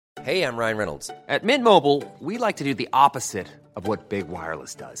Hey, I'm Ryan Reynolds. At Mint Mobile, we like to do the opposite of what Big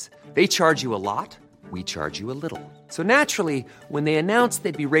Wireless does. They charge you a lot, we charge you a little. So naturally, when they announced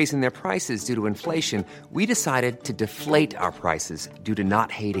they'd be raising their prices due to inflation, we decided to deflate our prices due to not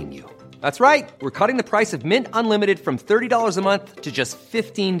hating you. That's right. We're cutting the price of Mint Unlimited from $30 a month to just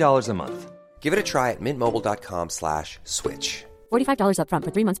 $15 a month. Give it a try at mintmobile.com/switch. $45 up front for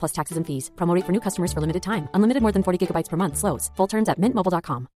 3 months plus taxes and fees. Promo rate for new customers for limited time. Unlimited more than 40 gigabytes per month. Slows full terms at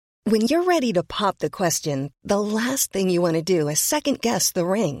mintmobile.com. When you're ready to pop the question, the last thing you want to do is second-guess the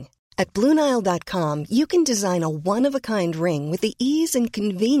ring. At BlueNile.com, you can design a one-of-a-kind ring with the ease and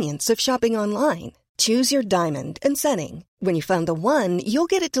convenience of shopping online. Choose your diamond and setting. When you find the one, you'll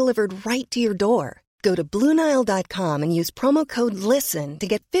get it delivered right to your door. Go to BlueNile.com and use promo code LISTEN to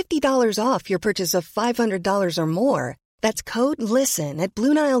get $50 off your purchase of $500 or more. That's code LISTEN at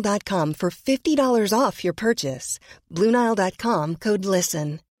BlueNile.com for $50 off your purchase. BlueNile.com, code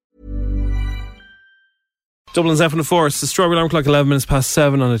LISTEN. Dublin's F104. It's the Strawberry Alarm Clock, 11 minutes past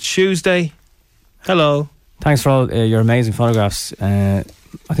 7 on a Tuesday. Hello. Thanks for all your amazing photographs. I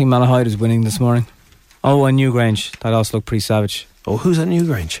think Malahide is winning this morning. Oh, and Newgrange. That also looked pretty savage. Oh, who's at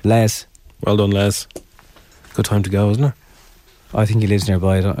Newgrange? Les. Well done, Les. Good time to go, isn't it? I think he lives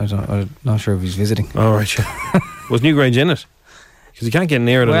nearby. I'm not sure if he's visiting. Oh, right, yeah. Was Newgrange in it? Because you can't get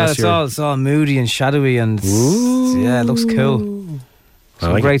near it unless it's all moody and shadowy and yeah, it looks cool.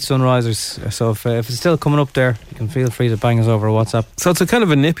 Some great sunrisers. So if it's still coming up there, you can feel free to bang us over WhatsApp. So it's a kind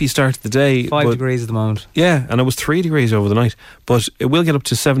of a nippy start to the day. 5 degrees at the moment. Yeah, and it was 3 degrees over the night. But it will get up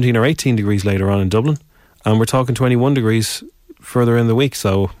to 17 or 18 degrees later on in Dublin. And we're talking 21 degrees further in the week,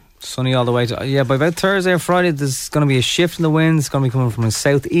 so... Sunny all the way to... Yeah, by about Thursday or Friday, there's going to be a shift in the wind. It's going to be coming from a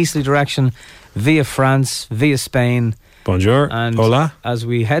southeasterly direction via France, via Spain. Bonjour. And hola. As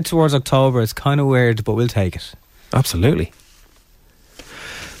we head towards October, it's kind of weird, but we'll take it. Absolutely.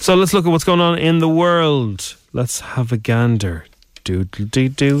 So let's look at what's going on in the world. Let's have a gander.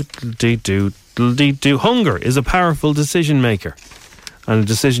 Doodle-dee-doodle-dee-doodle-dee-doo. Hunger is a powerful decision maker and a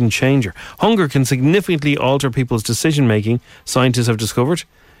decision changer. Hunger can significantly alter people's decision making, scientists have discovered.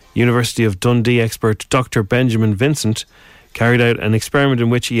 University of Dundee expert Dr. Benjamin Vincent carried out an experiment in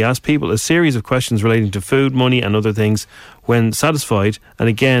which he asked people a series of questions relating to food, money and other things when satisfied, and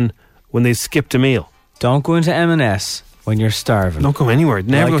again when they skipped a meal. Don't go into M&S when you're starving. Don't go anywhere.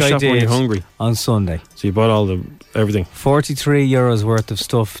 Never go shopping when you're hungry. On Sunday. So you bought everything. €43 worth of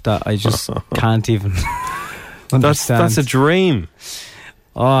stuff that I just can't even understand. That's a dream.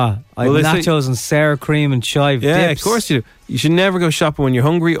 I have nachos and sour cream and chive dips. Yeah, of course you do. You should never go shopping when you're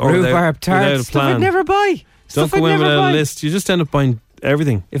hungry or rhubarb tarts. Stuff I'd never buy. Don't go in with a list. You just end up buying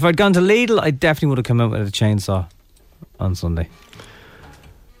everything. If I'd gone to Lidl, I definitely would have come out with a chainsaw on Sunday.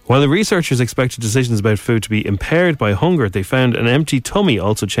 While the researchers expected decisions about food to be impaired by hunger, they found an empty tummy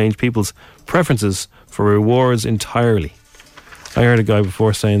also changed people's preferences for rewards entirely. I heard a guy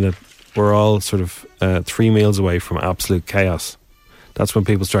before saying that we're all sort of 3 meals away from absolute chaos. That's when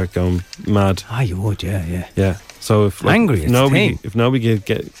people start going mad. Ah, you would, yeah. Yeah. So if angry, if nobody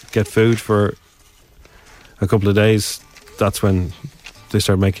get food for a couple of days, that's when they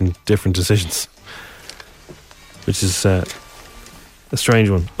start making different decisions, which is a strange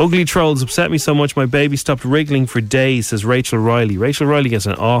one. Ugly trolls upset me so much my baby stopped wriggling for days, says Rachel Riley. Rachel Riley gets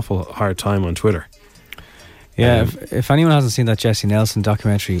an awful hard time on Twitter. Yeah, if anyone hasn't seen that Jessie Nelson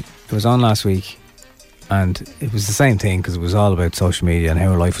documentary, it was on last week, and it was the same thing because it was all about social media and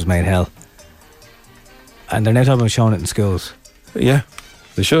how her life was made hell. And they're now talking about showing it in schools. Yeah,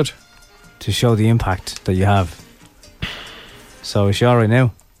 they should. To show the impact that you have. So is she alright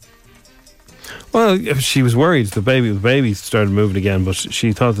now? Well, she was worried. The baby started moving again, but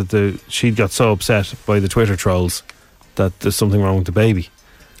she thought that she'd got so upset by the Twitter trolls that there's something wrong with the baby.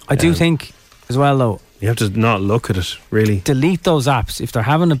 I do think as well, though, you have to not look at it, really. Delete those apps if they're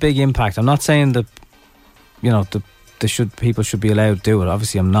having a big impact. I'm not saying that people should be allowed to do it.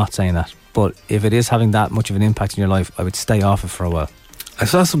 Obviously, I'm not saying that. But if it is having that much of an impact in your life, I would stay off it for a while. I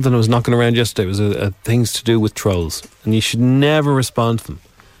saw something that was knocking around yesterday. It was things to do with trolls, and you should never respond to them.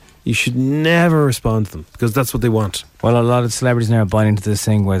 You should never respond to them because that's what they want. Well, a lot of celebrities now are buying into this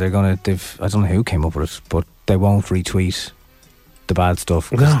thing where they're going to... I don't know who came up with it, but they won't retweet the bad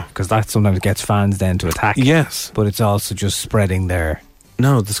stuff. Because that sometimes gets fans then to attack. Yes. But it's also just spreading their...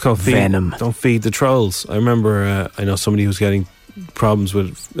 No, that's called venom. Don't feed the trolls. I remember I know somebody who was getting problems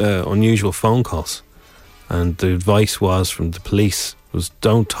with unusual phone calls, and the advice was from the police was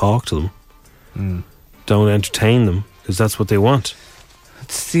don't talk to them, don't entertain them, because that's what they want.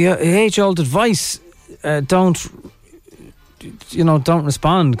 It's the age-old advice. Don't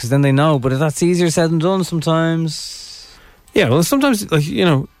respond, because then they know. But that's easier said than done sometimes. Yeah, well, sometimes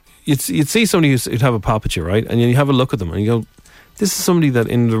you'd see somebody who'd have a pop at you, right? And you have a look at them and you go, this is somebody that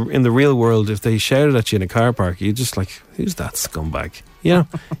in the real world, if they shouted at you in a car park, you'd just like, who's that scumbag? You know,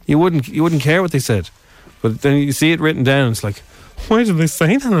 you wouldn't care what they said. But then you see it written down and it's like, why did they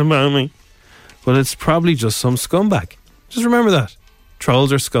say that about me? Well, it's probably just some scumbag. Just remember that.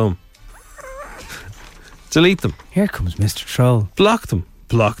 Trolls are scum. Delete them. Here comes Mr. Troll. Block them.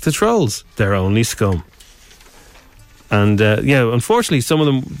 Block the trolls. They're only scum. And unfortunately, some of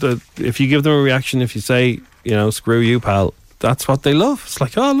them, if you give them a reaction, if you say, screw you, pal, that's what they love. It's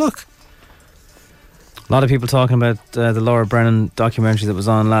like, oh, look. A lot of people talking about the Laura Brennan documentary that was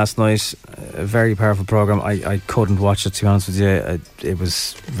on last night. A very powerful programme. I couldn't watch it, to be honest with you. It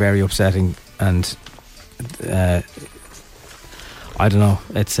was very upsetting, and I don't know.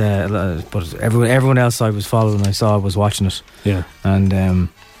 It's but everyone else I was following, I saw, was watching it. Yeah. And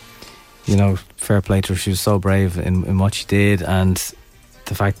fair play to her. She was so brave in what she did, and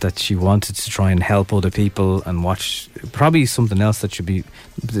the fact that she wanted to try and help other people and watch probably something else that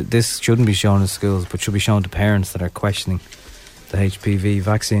this shouldn't be shown in schools, but should be shown to parents that are questioning the HPV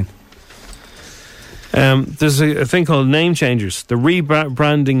vaccine. There's a thing called name changers, the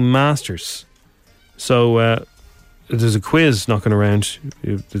rebranding masters. So there's a quiz knocking around.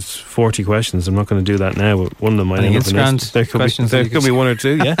 It's 40 questions. I'm not going to do that now, but one of them might end up in this. There could be one or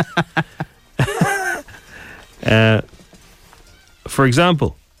two, yeah. For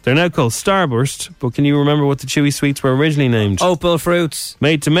example, they're now called Starburst, but can you remember what the chewy sweets were originally named? Opal fruits.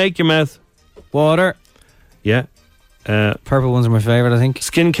 Made to make your mouth water. Yeah. Purple ones are my favourite, I think.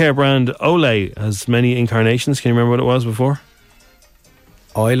 Skincare brand Olay has many incarnations. Can you remember what it was before?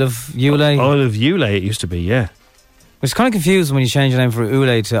 Oil of Ulay. Oil of Ulay it used to be, yeah. It's kind of confusing when you change your name from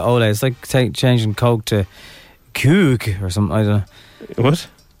Ulay to Olay. It's like changing Coke to Cook or something. I don't know. What?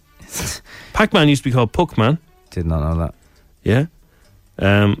 Pac-Man used to be called Puckman. Did not know that. Yeah.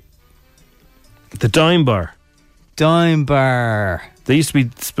 The Dime Bar. Dime Bar. They used to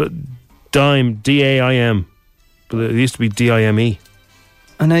be Dime, D-A-I-M. But it used to be D-I-M-E.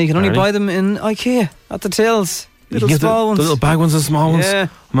 And now you can only buy them in IKEA at the tills. Little small ones. The little bag ones and small ones. Yeah.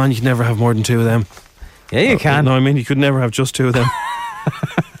 Man, you can never have more than two of them. Yeah, you can. No, I mean, you could never have just two of them.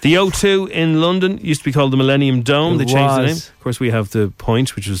 The O2 in London used to be called the Millennium Dome. They changed the name. Of course, we have the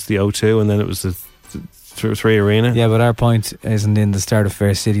Point, which was the O2, and then it was the Three Arena. Yeah, but our Point isn't in the start of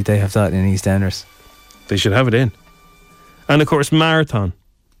Fair City. They have that in EastEnders. They should have it in. And of course, Marathon,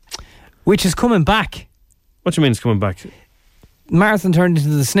 which is coming back. What do you mean it's coming back? Marathon turned into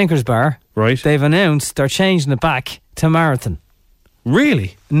the Snickers bar. Right. They've announced they're changing it back to Marathon.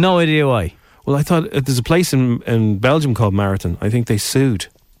 Really? No idea why. Well, I thought there's a place in Belgium called Marathon. I think they sued.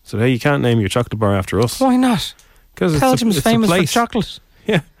 So, hey, you can't name your chocolate bar after us. Why not? Because Belgium's famous for chocolate.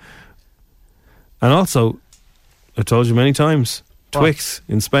 Yeah. And also, I told you many times, Twix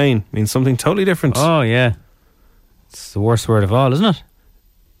in Spain means something totally different. Oh, yeah. It's the worst word of all, isn't it?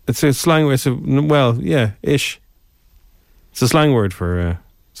 It's a slang word. Ish. It's a slang word for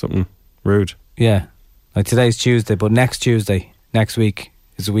something rude. Yeah. Like today's Tuesday, but next week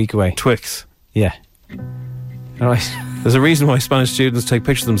is a week away. Twix. Yeah. All right. There's a reason why Spanish students take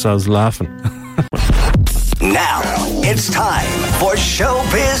pictures of themselves laughing. Now, it's time for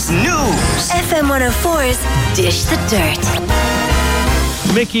Showbiz News. FM 104's Dish the Dirt.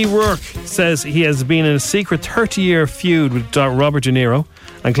 Mickey Rourke says he has been in a secret 30-year feud with Robert De Niro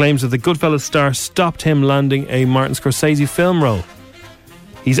and claims that the Goodfellas star stopped him landing a Martin Scorsese film role.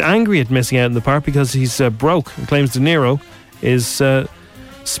 He's angry at missing out in the part because he's broke and claims De Niro is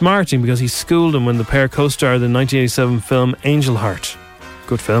smarting because he schooled him when the pair co-starred in the 1987 film Angel Heart.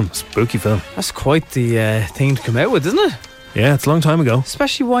 Good film, spooky film. That's quite the thing to come out with, isn't it? Yeah, it's a long time ago.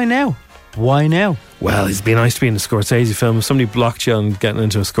 Especially why now? Why now? Well, it'd be nice to be in a Scorsese film. If somebody blocked you on getting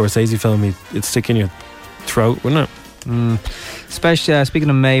into a Scorsese film, it'd stick in your throat, wouldn't it? Especially, speaking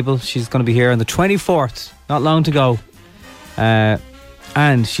of Mabel, she's going to be here on the 24th, not long to go.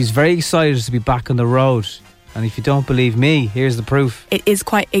 And she's very excited to be back on the road. And if you don't believe me, here's the proof. It is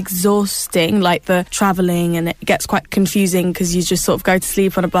quite exhausting, like the travelling, and it gets quite confusing because you just sort of go to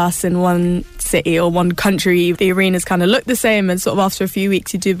sleep on a bus in one city or one country. The arenas kind of look the same, and sort of after a few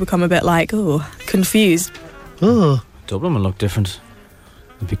weeks you do become a bit like, confused. Oh, Dublin will look different.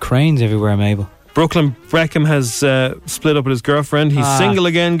 There'll be cranes everywhere, Mabel. Brooklyn Beckham has split up with his girlfriend. He's single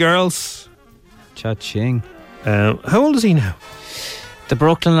again, girls. Cha-ching. How old is he now? The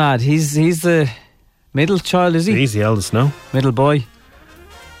Brooklyn lad. He's the middle child, is he? He's the eldest now. Middle boy.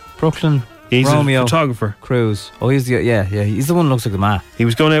 Brooklyn. He's Romeo. a photographer. Cruz. Oh, he's the he's the one who looks like the man. He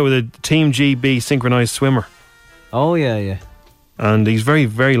was going out with a Team GB synchronised swimmer. Oh, yeah. And he's very,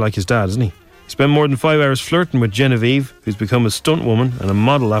 very like his dad, isn't he? Spent more than 5 hours flirting with Genevieve, who's become a stunt woman and a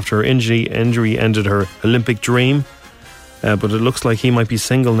model after her injury ended her Olympic dream. But it looks like he might be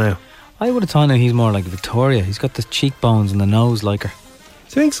single now. I would have thought now he's more like Victoria. He's got the cheekbones and the nose like her.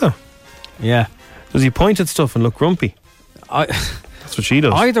 Do you think so? Yeah. Does he point at stuff and look grumpy? That's what she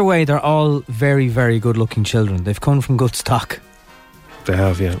does. Either way, they're all very, very good-looking children. They've come from good stock. They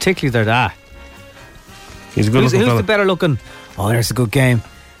have, yeah. Particularly their dad. He's a good-looking fella. Who's the better looking? Oh, there's a good game.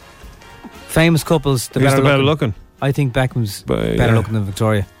 Famous couples. Who's the better looking? I think Beckham's better looking than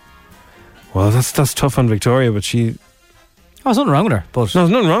Victoria. Well, that's tough on Victoria, but she... Oh, there's nothing wrong with her. But no, there's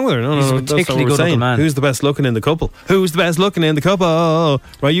nothing wrong with her. He's a particularly good looking man. Who's the best looking in the couple? Who's the best looking in the couple?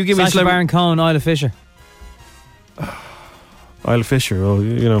 Right, you give me Sacha Baron Cohen, Isla Fisher. Isla Fisher, well,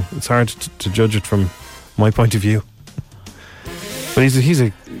 you know, it's hard to judge it from my point of view. But he's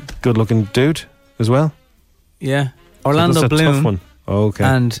a good looking dude as well. Yeah. Orlando Bloom. Tough one. Oh, okay.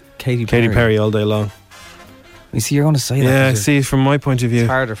 And Katy Perry all day long. You see, you're going to say that. Yeah, see, from my point of view. It's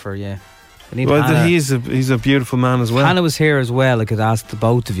harder for you. Well, he's a beautiful man as well. Hannah was here as well. I could ask the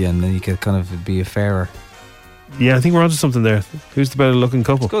both of you, and then you could kind of be a fairer. Yeah, I think we're onto something there. Who's the better looking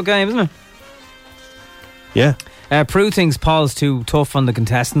couple? It's a good game, isn't it? Yeah. Prue thinks Paul's too tough on the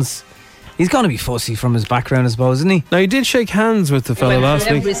contestants. He's going to be fussy from his background, I suppose, isn't he? Now, he did shake hands with the fellow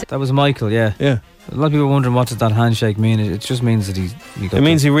last week. That was Michael, yeah. Yeah. A lot of people are wondering, what does that handshake mean? It just means that he got it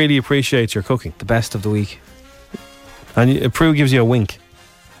means he really appreciates your cooking. The best of the week. And Prue gives you a wink.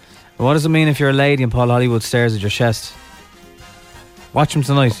 What does it mean if you're a lady and Paul Hollywood stares at your chest? Watch him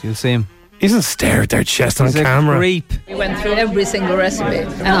tonight, you'll see him. He doesn't stare at their chest on camera. Creep. We went through every single recipe,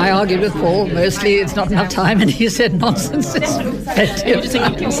 and I argued with Paul. Mostly it's not enough time, and he said nonsense.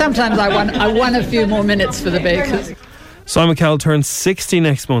 Sometimes I won a few more minutes for the bakers. Simon Cowell turns 60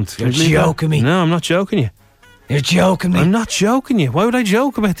 next month. You're joking me. No, I'm not joking you. You're joking me. I'm not joking you. Why would I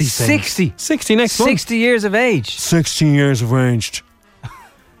joke about these things? 60 next month. 60 years of age. 16 years of age.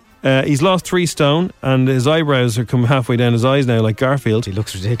 He's lost 3 stone and his eyebrows are come halfway down his eyes now like Garfield. He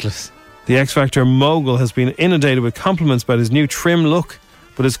looks ridiculous. The X Factor mogul has been inundated with compliments about his new trim look,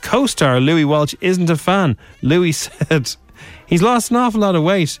 but his co-star Louis Walsh isn't a fan. Louis said he's lost an awful lot of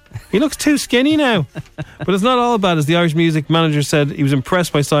weight. He looks too skinny now. But it's not all bad, as the Irish music manager said he was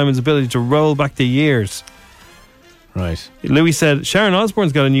impressed by Simon's ability to roll back the years. Right. Louis said Sharon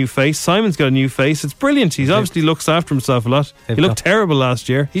Osbourne's got a new face, Simon's got a new face. It's brilliant. He's obviously looks after himself a lot. He looked terrible last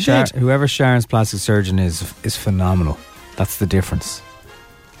year. He did. Whoever Sharon's plastic surgeon is phenomenal. That's the difference.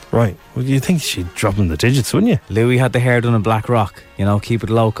 Right. Well, you'd think she'd drop him the digits, wouldn't you? Louis had the hair done in Black Rock, keep it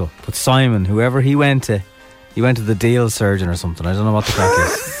local. But Simon, whoever he went to the deal surgeon or something. I don't know what the crack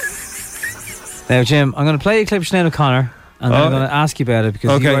is. Now, Jim, I'm going to play a clip of Sinead O'Connor. And then I'm going to ask you about it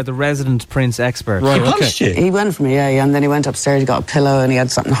because you are the resident Prince expert. Right, he punched you? He went for me, and then he went upstairs, he got a pillow and he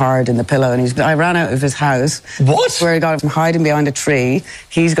had something hard in the pillow, and I ran out of his house. What? Where he got from hiding behind a tree.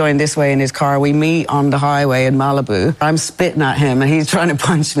 He's going this way in his car. We meet on the highway in Malibu. I'm spitting at him and he's trying to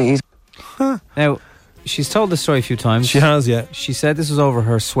punch me. Now, she's told this story a few times. She has, yeah. She said this was over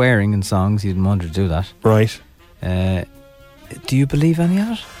her swearing in songs. You didn't want her to do that. Right. Do you believe any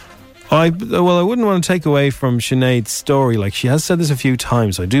of it? I wouldn't want to take away from Sinead's story. Like, she has said this a few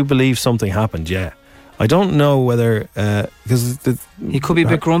times. I do believe something happened, yeah. I don't know whether... because he could be a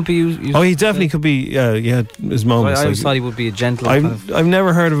bit grumpy. He definitely could be, his moments. I always thought he would be a gentle... I've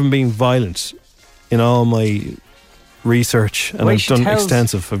never heard of him being violent in all my research, and I've done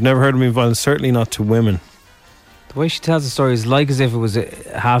extensive. I've never heard of him being violent, certainly not to women. The way she tells the story is like as if it was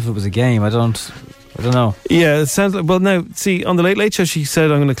half it was a game. I don't know. Yeah, it sounds like... Well, now, see, on the Late Late Show, she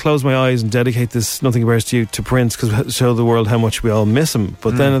said, I'm going to close my eyes and dedicate this Nothing Compares to You to Prince because show the world how much we all miss him.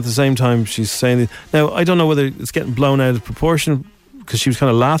 But then at the same time, she's saying... that, now, I don't know whether it's getting blown out of proportion because she was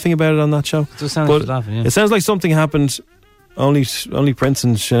kind of laughing about it on that show. It does sound like she was laughing, yeah. It sounds like something happened. Only Prince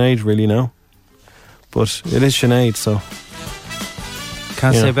and Sinead really know. But it is Sinead, so...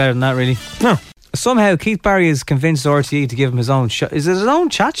 Can't say better than that, really. No. Somehow, Keith Barry has convinced RTE to give him his own show. Is it his own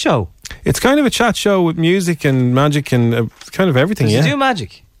chat show? It's kind of a chat show with music and magic and kind of everything, Does he do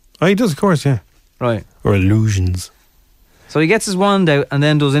magic? Oh, he does, of course, yeah. Right. Or illusions. So he gets his wand out and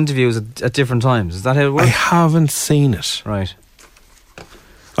then does interviews at different times. Is that how it works? I haven't seen it. Right.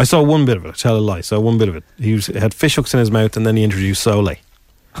 I saw one bit of it. I tell a lie. I saw one bit of it. He had fish hooks in his mouth and then he introduced Soleil.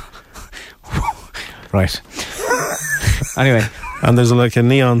 Right. Anyway. And there's like a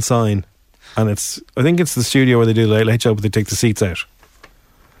neon sign. And I think it's the studio where they do the Late Late Show, but they take the seats out.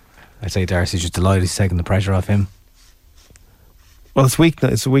 I'd say Darcy's just delighted he's taking the pressure off him. Well, it's a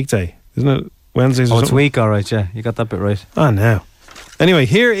weekday, isn't it? Wednesdays or something? It's week, alright, yeah. You got that bit right. Oh, no. Anyway,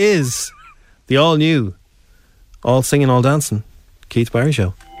 here is the all-new, all-singing, all-dancing Keith Barry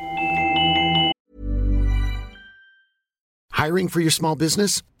Show. Hiring for your small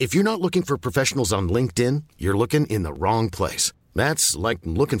business? If you're not looking for professionals on LinkedIn, you're looking in the wrong place. That's like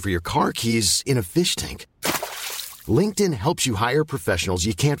looking for your car keys in a fish tank. LinkedIn helps you hire professionals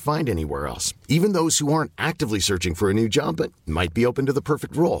you can't find anywhere else, even those who aren't actively searching for a new job but might be open to the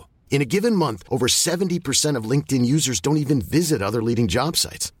perfect role. In a given month, over 70% of LinkedIn users don't even visit other leading job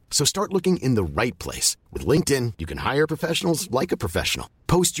sites. So start looking in the right place. With LinkedIn, you can hire professionals like a professional.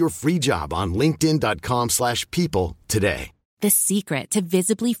 Post your free job on linkedin.com/people today. The secret to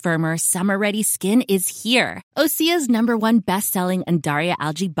visibly firmer, summer-ready skin is here. Osea's #1 best-selling Undaria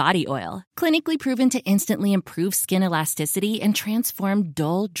Algae Body Oil. Clinically proven to instantly improve skin elasticity and transform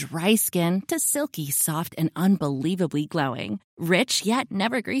dull, dry skin to silky, soft, and unbelievably glowing. Rich yet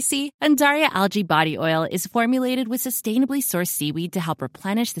never greasy, Undaria Algae Body Oil is formulated with sustainably sourced seaweed to help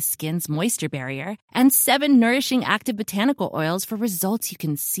replenish the skin's moisture barrier and 7 nourishing active botanical oils for results you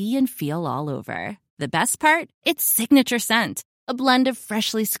can see and feel all over. The best part? Its signature scent. A blend of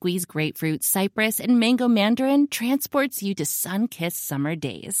freshly squeezed grapefruit, cypress, and mango mandarin transports you to sun-kissed summer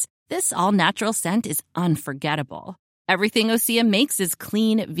days. This all-natural scent is unforgettable. Everything Osea makes is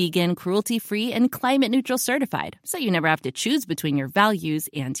clean, vegan, cruelty-free, and climate-neutral certified, so you never have to choose between your values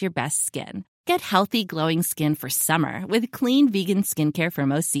and your best skin. Get healthy, glowing skin for summer with clean, vegan skincare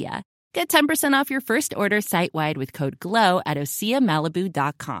from Osea. Get 10% off your first order site-wide with code GLOW at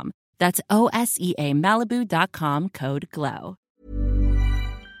OseaMalibu.com. That's OSEA Malibu.com, code GLOW.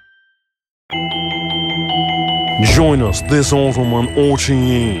 Join us this autumn on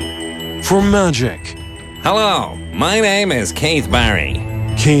RTE for Magic. Hello, my name is Keith Barry.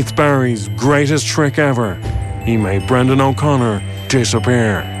 Keith Barry's greatest trick ever. He made Brendan O'Connor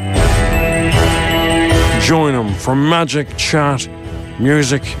disappear. Join him for magic, chat,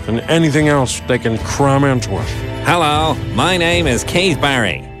 music, and anything else they can cram into it. Hello, my name is Keith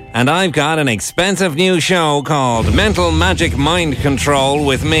Barry, and I've got an expensive new show called Mental Magic Mind Control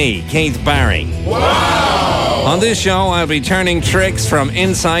with me, Keith Barry. Wow! On this show, I'll be turning tricks from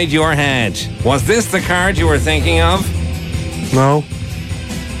inside your head. Was this the card you were thinking of? No.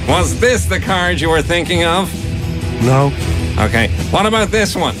 Was this the card you were thinking of? No. Okay, what about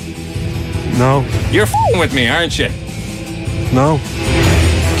this one? No. You're f***ing with me, aren't you? No.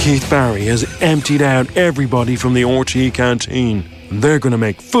 Keith Barry has emptied out everybody from the RTE canteen. They're going to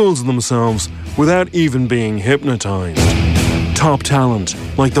make fools of themselves without even being hypnotised. Top talent,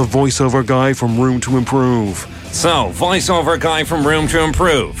 like the voiceover guy from Room to Improve. So, voiceover guy from Room to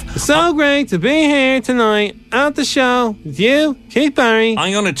Improve. It's so great to be here tonight at the show with you, Keith Barry.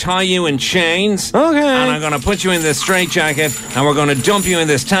 I'm going to tie you in chains. Okay. And I'm going to put you in this straitjacket, and we're going to dump you in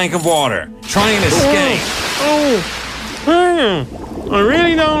this tank of water. Try and escape. I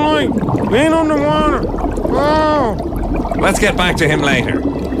really don't like being underwater. Let's get back to him later.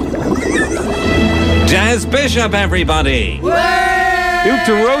 Des Bishop, everybody. Duke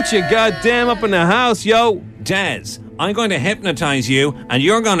DeRocha, goddamn, up in the house, yo. Des, I'm going to hypnotize you, and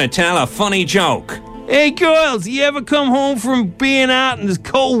you're going to tell a funny joke. Hey, girls, you ever come home from being out in this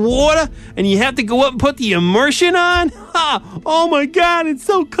cold water, and you have to go up and put the immersion on? Ha! Oh, my God, it's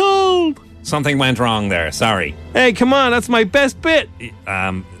so cold. Something went wrong there, sorry. Hey, come on, that's my best bit.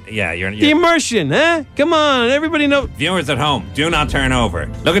 Yeah, you're... The immersion, huh? Come on, everybody know... Viewers at home, do not turn over.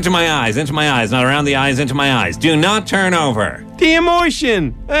 Look into my eyes, not around the eyes, into my eyes. Do not turn over. The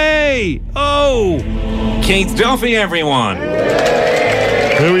immersion. Hey, oh. Keith Duffy, everyone.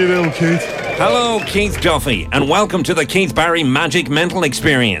 How are you doing, Keith? Hello, Keith Duffy, and welcome to the Keith Barry Magic Mental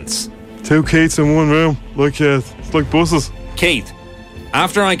Experience. 2 Keiths in one room, it's like buses. Keith,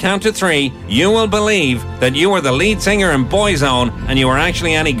 after I count to 3, you will believe that you are the lead singer in Boyzone and you are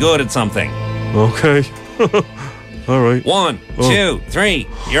actually any good at something. Okay. All right. 1, 2, 3,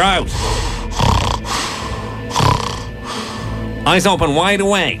 you're out. Eyes open wide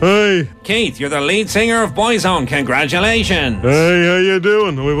awake. Hey. Keith, you're the lead singer of Boyzone. Congratulations. Hey, how you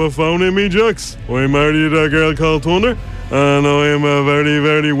doing? I have a phone in me, Jux. I married a girl called Thunder, and I am a very,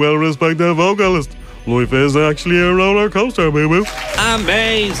 very well-respected vocalist. Life is actually a roller coaster, boo-boo.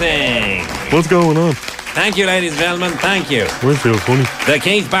 Amazing. What's going on? Thank you, ladies and gentlemen. Thank you. I feel funny. The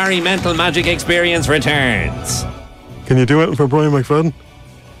Keith Barry Mental Magic Experience returns. Can you do it for Brian McFadden?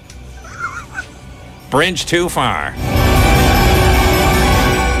 Bridge too far.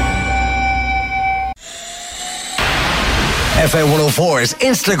 FA 104's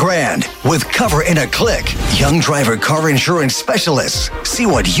Instagram with Cover in a Click. Young driver car insurance specialists. See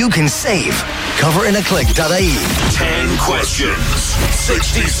what you can save. Coverinaclick.ie. 10 questions,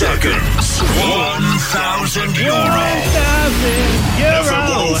 60 seconds, €1,000. FA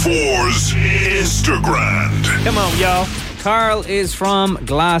 104's Instagram. Come on, y'all. Carl is from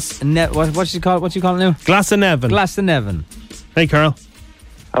Glasnevin. What you call it now? Glasnevin. Glasnevin. Hey, Carl.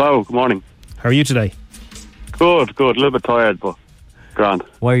 Hello, good morning. How are you today? Good. A little bit tired, but grand.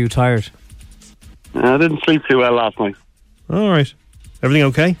 Why are you tired? I didn't sleep too well last night. All right. Everything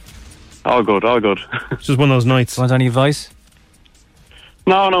okay? All good. It's just one of those nights. Want any advice?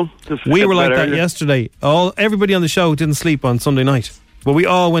 No. Just We get were to like bed that earlier. yesterday. Everybody on the show didn't sleep on Sunday night. But we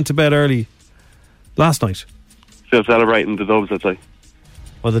all went to bed early last night. Still celebrating the Dubs, I'd say.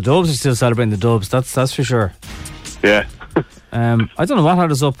 Well, the Dubs are still celebrating the Dubs. That's for sure. Yeah. I don't know what had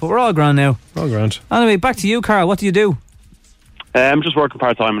us up, but we're all grand now. All grand. Anyway, back to you, Carl. What do you do? I'm just working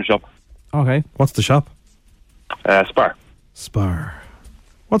part-time in the shop. Okay. What's the shop? Spar. Spar.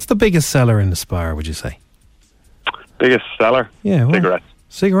 What's the biggest seller in the Spar, would you say? Biggest seller? Yeah. Well, Cigarettes.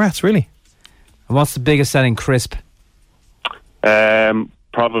 Cigarettes, really? And what's the biggest selling crisp?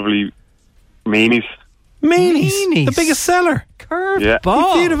 Probably Meanies. Meanies. The biggest seller. Curve Yeah.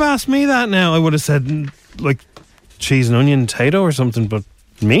 ball. If you'd have asked me that now, I would have said, like, cheese and onion potato or something, but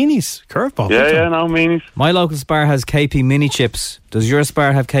Meanies. Curveball. Yeah, no, Meanies. My local Spar has KP mini chips. Does your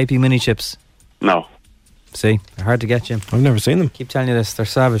Spar have KP mini chips? No. See, they're hard to get, Jim. I've never seen them. Keep telling you this. They're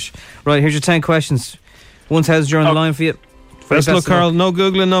savage. Right, here's your 10 questions. 1,000 during the line for you. Best luck, Carl. No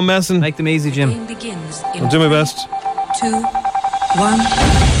Googling, no messing. Make them easy, Jim. I'll do my best. 2, 1.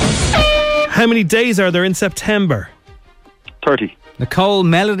 How many days are there in September? 30. Nicole,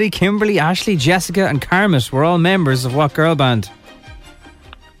 Melody, Kimberly, Ashley, Jessica and Carmit were all members of what girl band?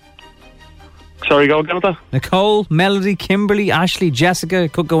 Sorry, go again with that? Nicole, Melody, Kimberly, Ashley, Jessica,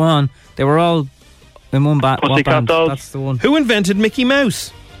 could go on. They were all in one band. What Pussycat band? Dolls. That's the one. Who invented Mickey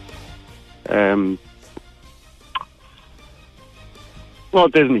Mouse?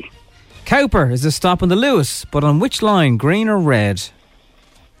 Walt Disney. Cowper is a stop on the Lewis, but on which line, green or red?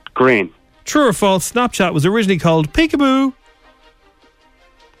 Green. True or false, Snapchat was originally called Peekaboo?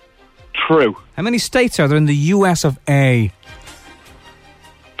 True. How many states are there in the US of A?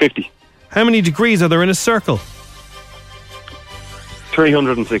 50. How many degrees are there in a circle?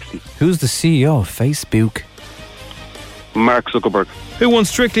 360. Who's the CEO of Facebook? Mark Zuckerberg. Who won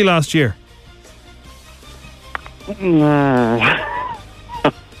Strictly last year?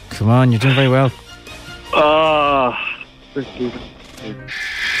 Come on, you're doing very well.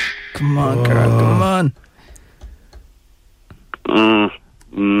 Come on, Carl, come on.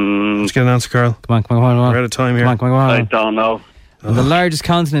 Let's get an answer, Carl. Come on. We're out of time here. Come on. I don't know. And the largest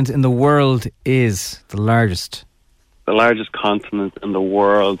continent in the world is the largest. The largest continent in the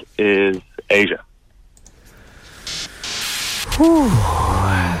world is Asia.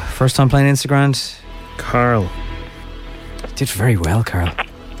 First time playing Instagram. Carl. You did very well, Carl.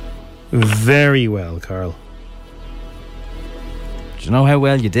 Very well, Carl. Do you know how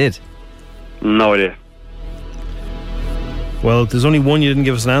well you did? No idea. Well, there's only one you didn't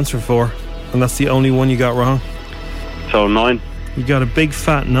give us an answer for, and that's the only one you got wrong. So 9. You got a big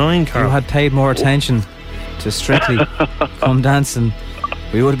fat 9, Carl. You had paid more attention to Strictly Come Dancing,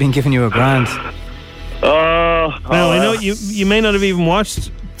 we would have been giving you $1,000. Now, I know you may not have even watched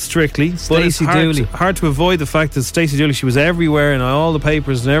Strictly, but it's Stacey Dooley. hard to avoid the fact that Stacey Dooley, she was everywhere in all the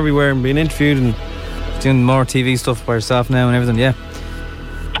papers and everywhere and being interviewed and doing more TV stuff by herself now and everything, yeah.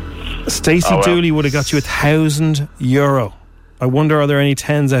 Stacey Dooley would have got you €1,000. I wonder, are there any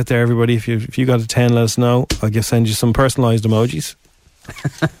 10s out there, everybody? If you got a 10, let us know. I'll send you some personalised emojis.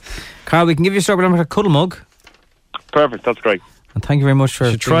 Carl, we can give you a strawberry number cuddle mug. Perfect, that's great. And thank you very much for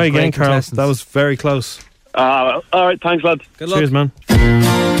You should try being again, great Carl. contestants. That was very close. All right, thanks, lads. Good luck. Cheers, man. Here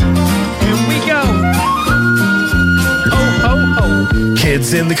we go. Ho, ho, ho.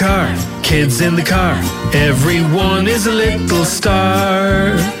 Kids in the car, kids in the car. Everyone is a little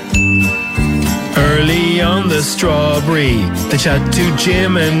star. Early on the strawberry, they chat to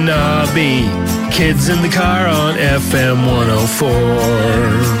Jim and Nobby. Kids in the car on FM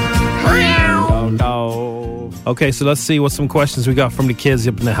 104. Okay, so let's see what some questions we got from the kids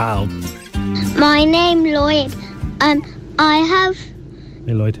up in the hall. My name Lloyd. I have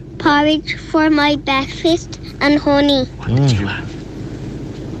Hey, Lloyd. porridge for my breakfast and honey. What did you have?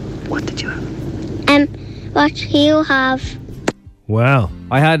 What do you have? Wow.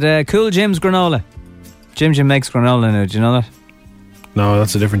 I had Cool Jim's granola. Jim makes granola now, do you know that? No,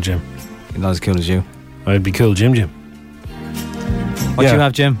 that's a different Jim. He's not as cool as you. I'd be cool Jim. What do you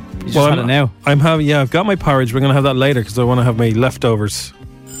have, Jim? You just had it now. I've got my porridge. We're going to have that later because I want to have my leftovers.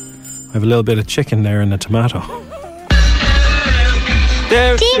 I have a little bit of chicken there and a tomato.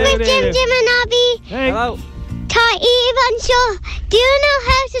 Team with Jim and Abby. Hello. Tá Ivan Shaw. Do you know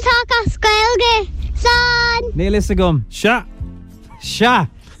how to talk a Scoilge? Son. Neil Istagum. Sha.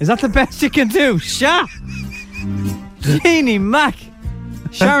 Is that the best you can do? Sha. Jeannie Mac.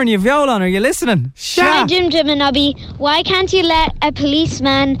 Sharon, you've Yoel on. Are you listening? Hi, Jim and Nobby. Why can't you let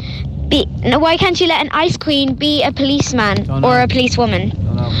an ice queen be a policeman or a policewoman?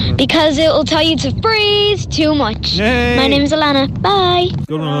 Because it will tell you to freeze too much. Yay. My name's Alana. Bye.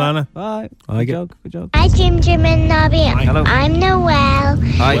 Good one, Alana. Bye. Good joke. Hi, Jim and Nobby. Hello. I'm Noelle.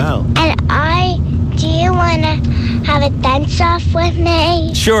 Hi. Well. And do you want to have a dance off with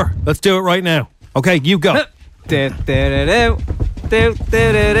me? Sure, let's do it right now. Okay, you go. Okay,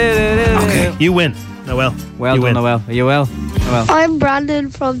 you win. Noelle. Well you done, win. Noelle. Are you well? Noelle. I'm Brandon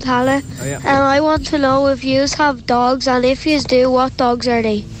from Tala, Oh, yeah. and I want to know if yous have dogs, and if yous do, what dogs are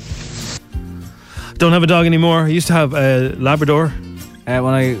they? Don't have a dog anymore. I used to have a Labrador.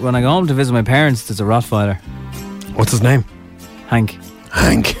 When I go home to visit my parents, there's a Rottweiler. What's his name? Hank.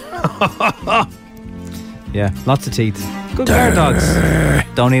 Hank. Yeah, lots of teeth. Good guard dogs.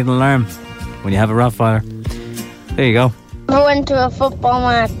 Don't need an alarm when you have a Rottweiler. There you go. I went to a football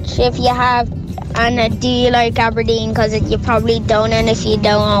match. If you have, and do you like Aberdeen? Because you probably don't, and if you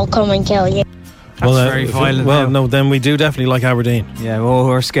don't, I'll come and kill you. That's very violent. Well, now. no, then we do definitely like Aberdeen. Yeah, oh,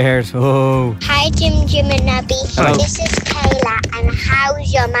 we're scared. Oh. Hi, Jim and Nobby. Hello. This is Kayla, and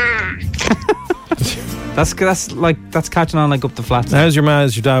how's your ma? That's catching on like up the flats. How's your ma?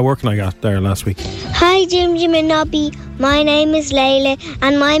 How's your dad working? I got there last week. Hi, Jim and Nobby. My name is Layla,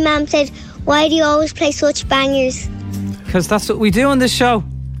 and my mum said, "Why do you always play such bangers?" Because that's what we do on this show.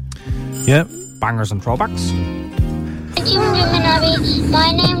 Yeah. Bangers and throwbacks. Hi, Jim and Nobby.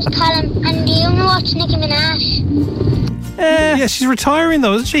 My name's Callum, and do you watch Nicki Minaj? Yeah, she's retiring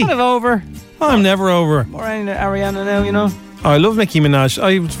though, isn't she? Kind of over. Oh, I'm never over. More Ariana now, you know. Oh, I love Nicki Minaj.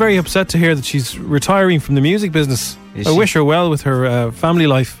 I was very upset to hear that she's retiring from the music business. Is I she? wish her well with her family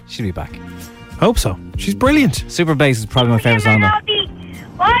life. She'll be back. Hope so. She's brilliant. Super Bass is probably my favourite song though.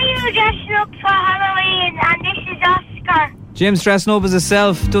 Why are you dressing up for Halloween? And this is Oscar. Jim's dressing up as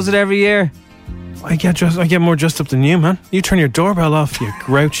himself. Does it every year. I get more dressed up than you, man. You turn your doorbell off, you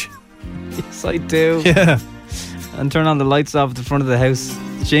grouch. Yes, I do. Yeah. And turn on the lights off at the front of the house.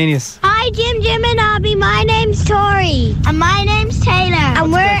 Genius. Hi, Jim and Nobby. My name's Tori. And my name's Taylor.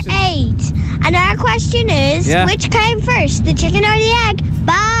 And we're 8. And our question is, which came first, the chicken or the egg?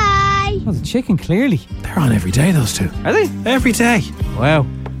 Bye. Oh, the chicken, clearly. They're on every day, those two. Are they? Every day. Wow.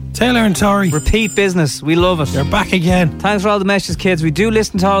 Taylor and Tori. Repeat business. We love it. They're back again. Thanks for all the messages, kids. We do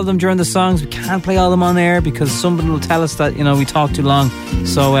listen to all of them during the songs. We can't play all of them on air because somebody will tell us that, we talk too long.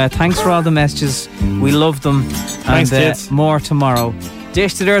 So thanks for all the messages. We love them. Thanks, and kids. More tomorrow.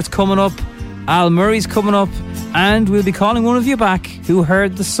 Dish to Dirt's coming up. Al Murray's coming up. And we'll be calling one of you back who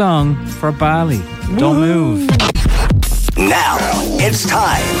heard the song for Bali. Don't move. Now it's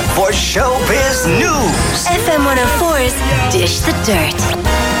time for Showbiz News. FM 104's Dish the Dirt.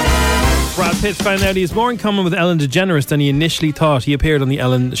 Brad Pitt found out he has more in common with Ellen DeGeneres than he initially thought. He appeared on the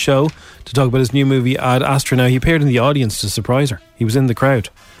Ellen show to talk about his new movie Ad Astra. Now, he appeared in the audience to surprise her. He was in the crowd.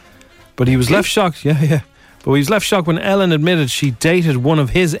 But he was left shocked. Yeah. But he was left shocked when Ellen admitted she dated one of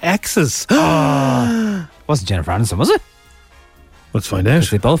his exes. Wasn't Jennifer Aniston, was it? Let's find out.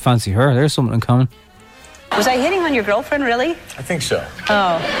 They both fancy her. There's something in common. Was I hitting on your girlfriend, really? I think so.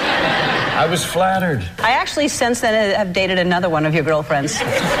 Oh. I was flattered. I actually, since then, have dated another one of your girlfriends.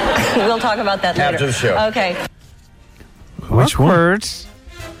 We'll talk about that later. After the show. Okay. Which one?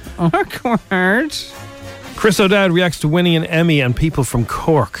 Awkward. Chris O'Dowd reacts to winning an Emmy and people from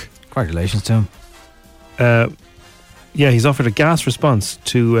Cork. Congratulations to him. He's offered a gas response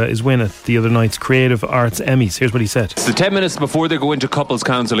to his win at the other night's Creative Arts Emmys. Here's what he said. It's the 10 minutes before they go into couples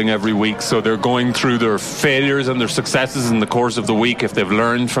counselling every week, so they're going through their failures and their successes in the course of the week. If they've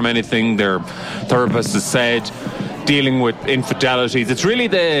learned from anything their therapist has said, dealing with infidelities. It's really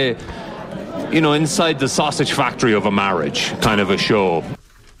the, inside the sausage factory of a marriage kind of a show.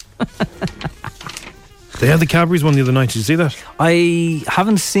 They had the Cadbury's one the other night. Did you see that? I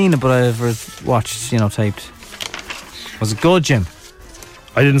haven't seen it, but I've watched, taped. Was it good, Jim?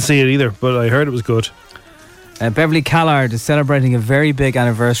 I didn't see it either, but I heard it was good. Beverly Callard is celebrating a very big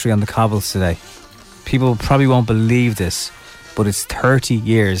anniversary on the cobbles today. People probably won't believe this, but it's 30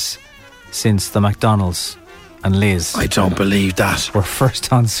 years since the McDonald's and Liz. I don't believe that. Were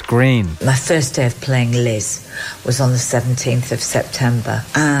first on screen. My first day of playing Liz was on the 17th of September,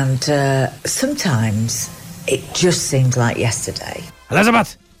 and sometimes it just seemed like yesterday.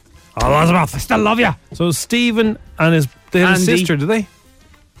 Elizabeth, I still love you. So Stephen and they had a Andy. sister, did they?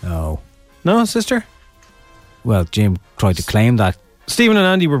 No, sister. Well, Jim tried to claim that. Stephen and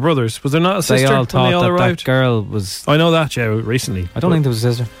Andy were brothers. Was there not a sister They all when thought they all that arrived? that girl was. I know that, recently. I don't think there was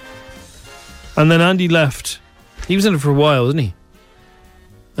a sister. And then Andy left. He was in it for a while, wasn't he?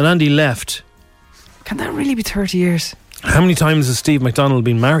 And Andy left. Can that really be 30 years? How many times has Steve McDonald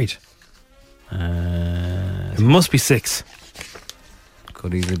been married? It must be 6.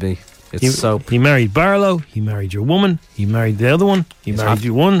 Could easily be. He married Barlow, he married your woman, he married the other one, he married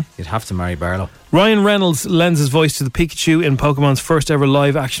you one. You'd have to marry Barlow. Ryan Reynolds lends his voice to the Pikachu in Pokemon's first ever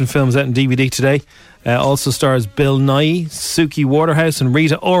live action film out on DVD today. Also stars Bill Nighy, Suki Waterhouse and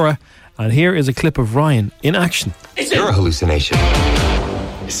Rita Ora. And here is a clip of Ryan in action. You're a hallucination.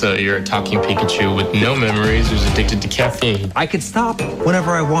 So you're a talking Pikachu with no memories who's addicted to caffeine. I could stop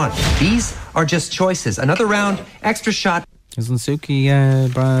whenever I want. These are just choices. Another round, extra shot. Isn't Suki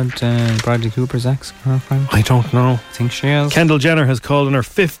Bradley Cooper's ex-girlfriend? I don't know. I think she is. Kendall Jenner has called on her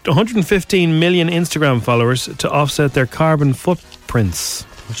 115 million Instagram followers to offset their carbon footprints.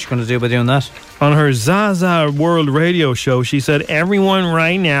 What's she going to do by doing that? On her Zaza World radio show, she said, everyone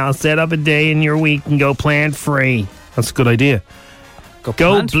right now set up a day in your week and go plant-free. That's a good idea. Go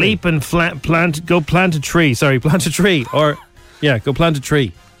bleep and plant a tree. Sorry, plant a tree. Or, yeah, go plant a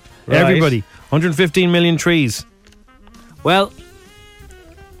tree. Right. Everybody. 115 million trees. Well,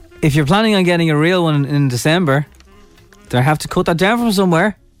 if you're planning on getting a real one in December, they have to cut that down from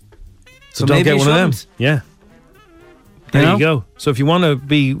somewhere. So don't get one of them. Yeah. There you go. So if you want to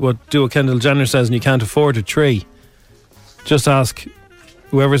do what Kendall Jenner says and you can't afford a tree, just ask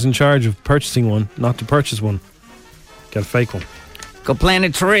whoever's in charge of purchasing one not to purchase one. Get a fake one. Go plant a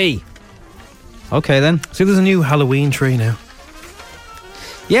tree. Okay then. See, there's a new Halloween tree now.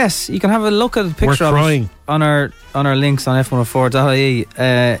 Yes, you can have a look at the picture of it on our links on f104.ie.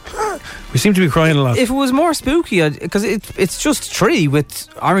 We seem to be crying a lot. If it was more spooky, because it's just a tree with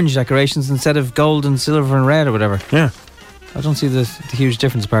orange decorations instead of gold and silver and red or whatever. Yeah. I don't see the huge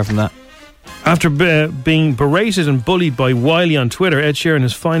difference apart from that. After being berated and bullied by Wiley on Twitter, Ed Sheeran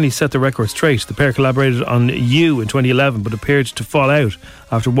has finally set the record straight. The pair collaborated on You in 2011 but appeared to fall out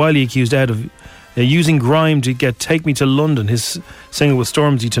after Wiley accused Ed of using grime to get Take Me to London, his single with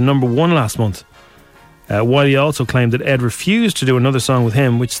Stormzy, to number 1 last month. Wiley also claimed that Ed refused to do another song with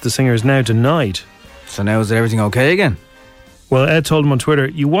him, which the singer has now denied. So now is everything okay again? Well, Ed told him on Twitter,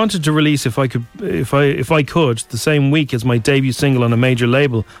 "You wanted to release if I could, the same week as my debut single on a major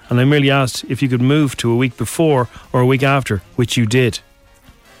label, and I merely asked if you could move to a week before or a week after, which you did."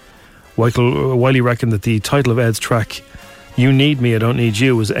 Wiley reckoned that the title of Ed's track, "You Need Me, I Don't Need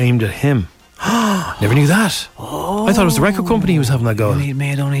You," was aimed at him. Never knew that. I thought it was the record company who was having that go. You need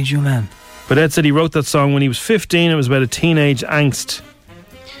me, I don't need you, man. But Ed said he wrote that song when he was 15. It was about a teenage angst.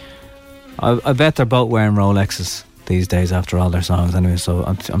 I bet they're both wearing Rolexes these days after all their songs anyway, so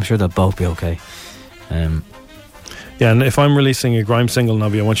I'm sure they'll both be okay. Yeah, and if I'm releasing a grime single,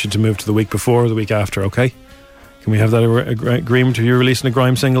 Nobby, I want you to move to the week before or the week after, okay? Can we have that agreement? Are you releasing a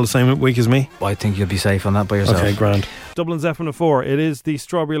grime single the same week as me? Well, I think you'll be safe on that by yourself. Okay, grand. Dublin's F104. It is the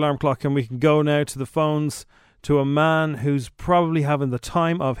Strawberry Alarm Clock, and we can go now to the phones to a man who's probably having the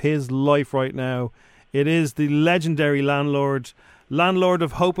time of his life right now. It is the legendary landlord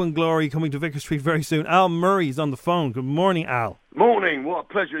of Hope and Glory, coming to Vicar Street very soon. Al Murray's on the phone. Good morning, Al. Morning. What a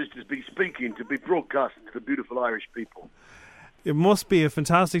pleasure it is to be speaking, to be broadcasting to the beautiful Irish people. It must be a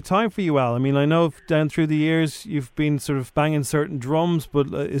fantastic time for you, Al. I mean, I know down through the years you've been sort of banging certain drums,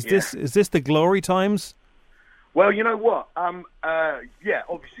 but is this the glory times? Well, you know what?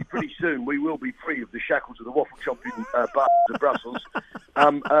 Obviously pretty soon we will be free of the shackles of the waffle chomping bastards of Brussels,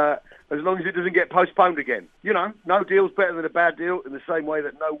 as long as it doesn't get postponed again. You know, no deal's better than a bad deal, in the same way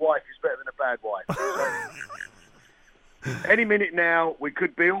that no wife is better than a bad wife. So, any minute now, we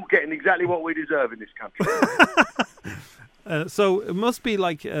could be all getting exactly what we deserve in this country. So it must be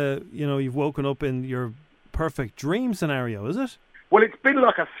like, you've woken up in your perfect dream scenario, is it? Well, it's been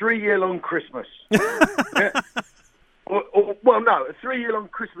like a 3-year-long Christmas. Yeah. No, a 3-year-long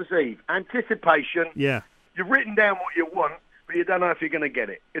Christmas Eve. Anticipation. Yeah. You've written down what you want, but you don't know if you're going to get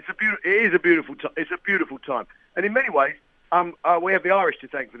it. It is a beautiful time. And in many ways, we have the Irish to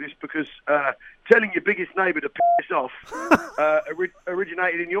thank for this, because telling your biggest neighbour to piss off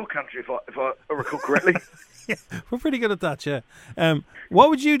originated in your country, if I recall correctly. Yeah, we're pretty good at that, yeah. What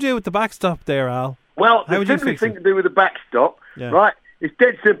would you do with the backstop there, Al? Well, the simplest thing to do with the backstop, right, is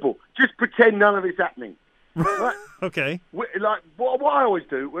dead simple. Just pretend none of it's happening. Right? Okay. Like what I always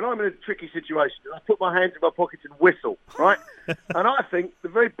do when I'm in a tricky situation is I put my hands in my pockets and whistle, right? And I think the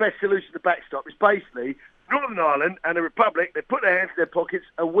very best solution to backstop is basically Northern Ireland and the Republic. They put their hands in their pockets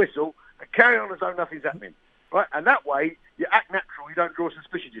and whistle and carry on as though nothing's happening, right? And that way you act natural. You don't draw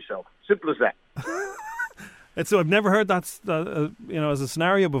suspicion yourself. Simple as that. So I've never heard that as a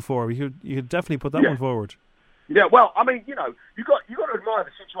scenario before. You could definitely put that one forward. Yeah, well, I mean, you got to admire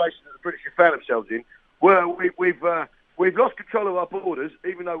the situation that the British have found themselves in, where we've we've lost control of our borders,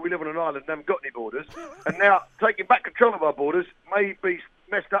 even though we live on an island and haven't got any borders. And now taking back control of our borders may be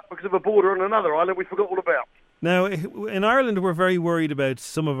messed up because of a border on another island we forgot all about. Now, in Ireland, we're very worried about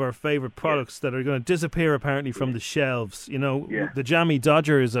some of our favourite products that are going to disappear, apparently, from the shelves. You know, the Jammy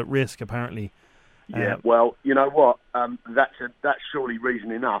Dodger is at risk, apparently. Yeah, well, you know what? That's surely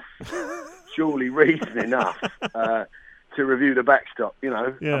reason enough. Surely reason enough to review the backstop, you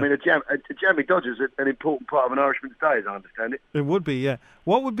know. Yeah. I mean, a Jammy Dodger's an important part of an Irishman's day, as I understand it. It would be, yeah.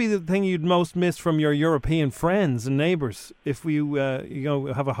 What would be the thing you'd most miss from your European friends and neighbours if we,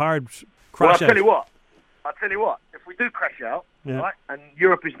 have a hard crash Well, I'll tell you what, if we do crash out, right, and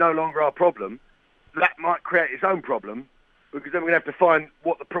Europe is no longer our problem, that might create its own problem, because then we're going to have to find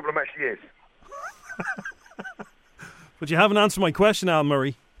what the problem actually is. But you haven't answered my question, Al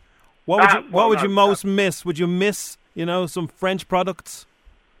Murray. What would you most miss? Would you miss, some French products?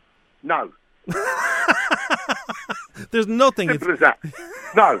 No. There's nothing. Simple as that.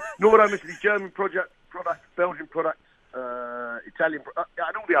 No. Nor would I miss the German products, Belgian products, Italian,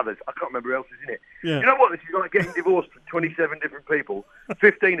 and all the others. I can't remember who else is in it. Yeah. You know what? This is like getting divorced from 27 different people,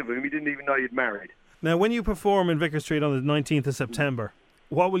 15 of whom you didn't even know you'd married. Now, when you perform in Vicar Street on the 19th of September,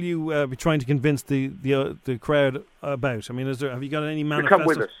 what will you be trying to convince the crowd about? I mean, have you got any manifesto? To come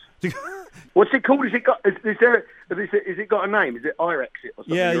with us. What's it called? Is it got a name? Is it Irexit or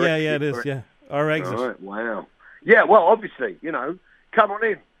something? Yeah, it is. Yeah, Irexit. All right, wow. Yeah, well, obviously, come on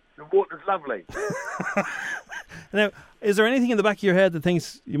in. The water's lovely. Now, is there anything in the back of your head that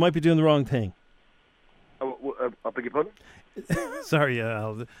thinks you might be doing the wrong thing? I beg your pardon? Sorry,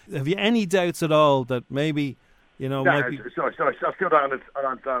 Al. Have you any doubts at all that maybe, No, might be... sorry. I still don't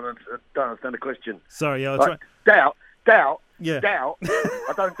understand the question. Sorry, I'll try. Doubt. Yeah. Doubt.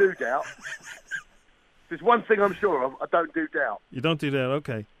 I don't do doubt. There's one thing I'm sure of. I don't do doubt. You don't do that,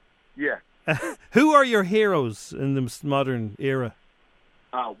 okay. Yeah. Who are your heroes in the modern era?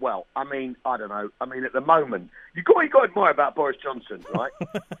 Oh, well, I mean, I don't know. I mean, at the moment, you got to admire about Boris Johnson, right?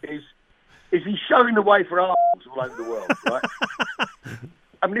 is he's showing the way for arseholes all over the world, right?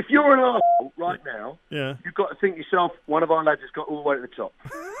 I mean, if you're an arsehole right now, you've got to think yourself, one of our lads has got all the way to the top.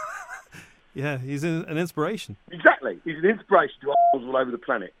 Yeah, he's an inspiration. Exactly. He's an inspiration to arseholes all over the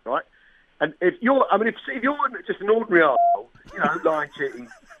planet, right? And if you're just an ordinary arsehole, lying, cheating,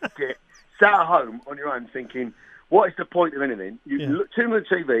 sat at home on your own thinking, what is the point of anything? You tune on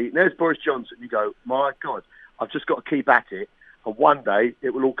the TV, and there's Boris Johnson, and you go, my God, I've just got to keep at it, and one day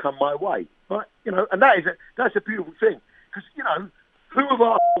it will all come my way, right? And that's a beautiful thing, because, who have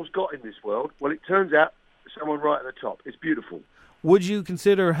our got in this world? Well, it turns out someone right at the top. It's beautiful. Would you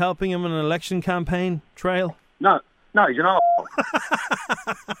consider helping him in an election campaign trail? No, he's an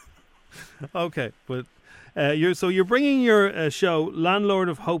arsehole. Okay, but you're bringing your show, Landlord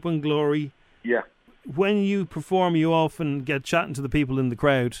of Hope and Glory. Yeah. When you perform, you often get chatting to the people in the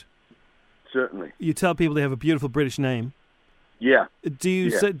crowd. Certainly. You tell people they have a beautiful British name. Yeah. Do you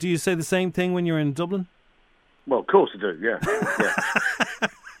say the same thing when you're in Dublin? Well, of course I do. Yeah.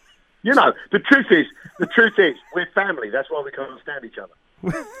 The truth is, we're family. That's why we can't stand each other.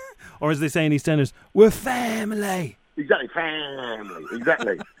 Or as they say in EastEnders, we're family. Exactly, family.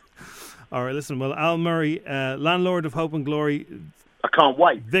 Exactly. All right, listen. Well, Al Murray, Landlord of Hope and Glory. I can't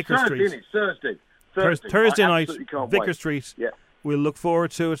wait. Vicar Street. Isn't it? Thursday night, Vicar wait. Street. Yeah. We'll look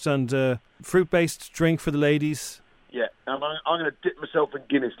forward to it, and fruit-based drink for the ladies. Yeah, and I'm going to dip myself in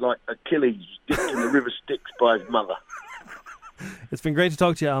Guinness like Achilles dipped in the river Styx by his mother. It's been great to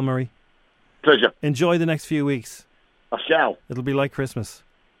talk to you, Al Murray. Pleasure. Enjoy the next few weeks. I shall. It'll be like Christmas.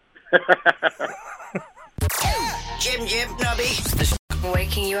 Jim, Nobby.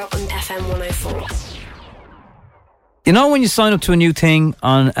 Waking you up on FM 104. You know when you sign up to a new thing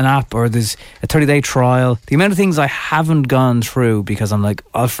on an app or there's a 30-day trial, the amount of things I haven't gone through because I'm like,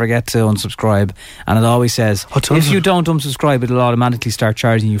 I'll forget to unsubscribe, and it always says, if you don't unsubscribe, it'll automatically start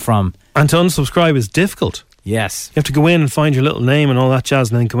charging you from. And to unsubscribe is difficult. Yes. You have to go in and find your little name and all that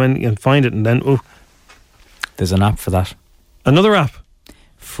jazz, and then come in and find it, and then, There's an app for that. Another app?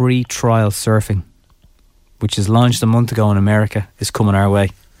 Free Trial Surfing, which is launched a month ago in America, is coming our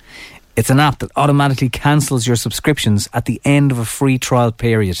way. It's an app that automatically cancels your subscriptions at the end of a free trial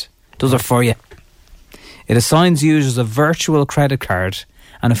period. Does it for you. It assigns users a virtual credit card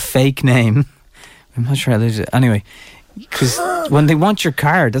and a fake name. I'm not sure how they do it. Anyway, because when they want your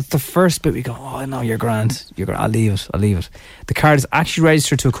card, that's the first bit we go, oh no, you're grand. I'll leave it. The card is actually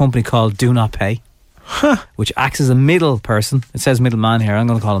registered to a company called Do Not Pay, which acts as a middle person. It says middleman here. I'm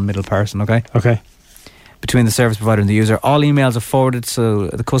going to call him middle person, okay? Okay. Between the service provider and the user. All emails are forwarded, so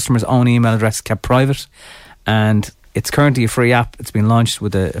the customer's own email address is kept private. And it's currently a free app. It's been launched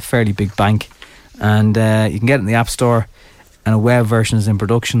with a fairly big bank. And you can get it in the App Store, and a web version is in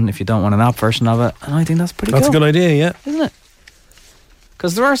production if you don't want an app version of it. And I think that's pretty cool. That's a good idea, yeah. Isn't it?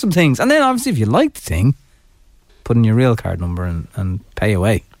 Because there are some things. And then obviously if you like the thing, put in your real card number and pay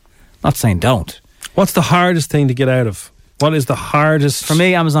away. Not saying don't. What's the hardest thing to get out of? What is the hardest? For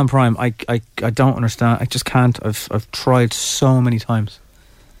me, Amazon Prime. I don't understand. I just can't. I've tried so many times.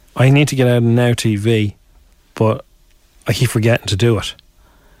 I need to get out of Now TV, but I keep forgetting to do it.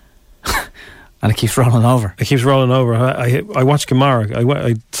 And it keeps rolling over. It keeps rolling over. I watched Gamora.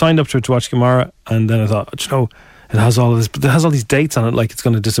 I signed up to it to watch Gamora, and then I thought, you know, it has all of this, but it has all these dates on it, like it's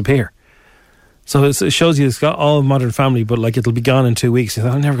going to disappear. So it shows you it's got all of Modern Family, but like it'll be gone in 2 weeks. I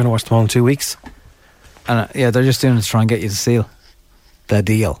thought, I'm never going to watch them all in 2 weeks. And yeah, they're just doing it to try and get you to seal the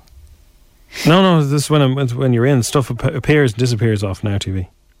deal. No, this is when you're in, stuff appears and disappears off Now TV.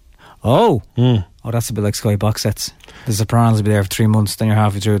 Oh, that's a bit like Sky box sets. The Sopranos will be there for 3 months, then you're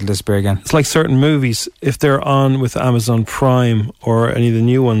halfway through, it'll disappear again. It's like certain movies, if they're on with Amazon Prime or any of the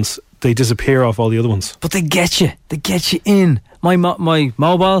new ones, they disappear off all the other ones. But they get you in. My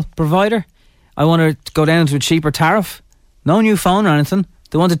mobile provider, I want to go down to a cheaper tariff. No new phone or anything.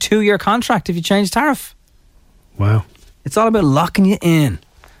 They want a 2-year contract if you change tariff. Wow. It's all about locking you in.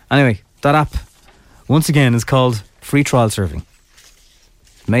 Anyway, that app, once again, is called Free Trial Surfing.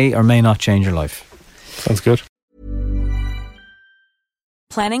 May or may not change your life. Sounds good.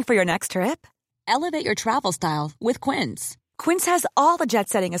 Planning for your next trip? Elevate your travel style with Quince. Quince has all the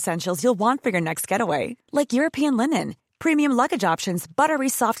jet-setting essentials you'll want for your next getaway, like European linen, premium luggage options, buttery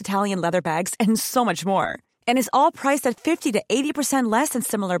soft Italian leather bags, and so much more. And is all priced at 50 to 80% less than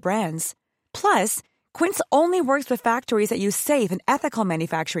similar brands. Plus, Quince only works with factories that use safe and ethical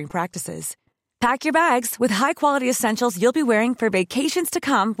manufacturing practices. Pack your bags with high-quality essentials you'll be wearing for vacations to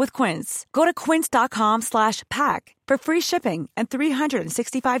come with Quince. Go to quince.com/pack for free shipping and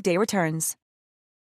 365-day returns.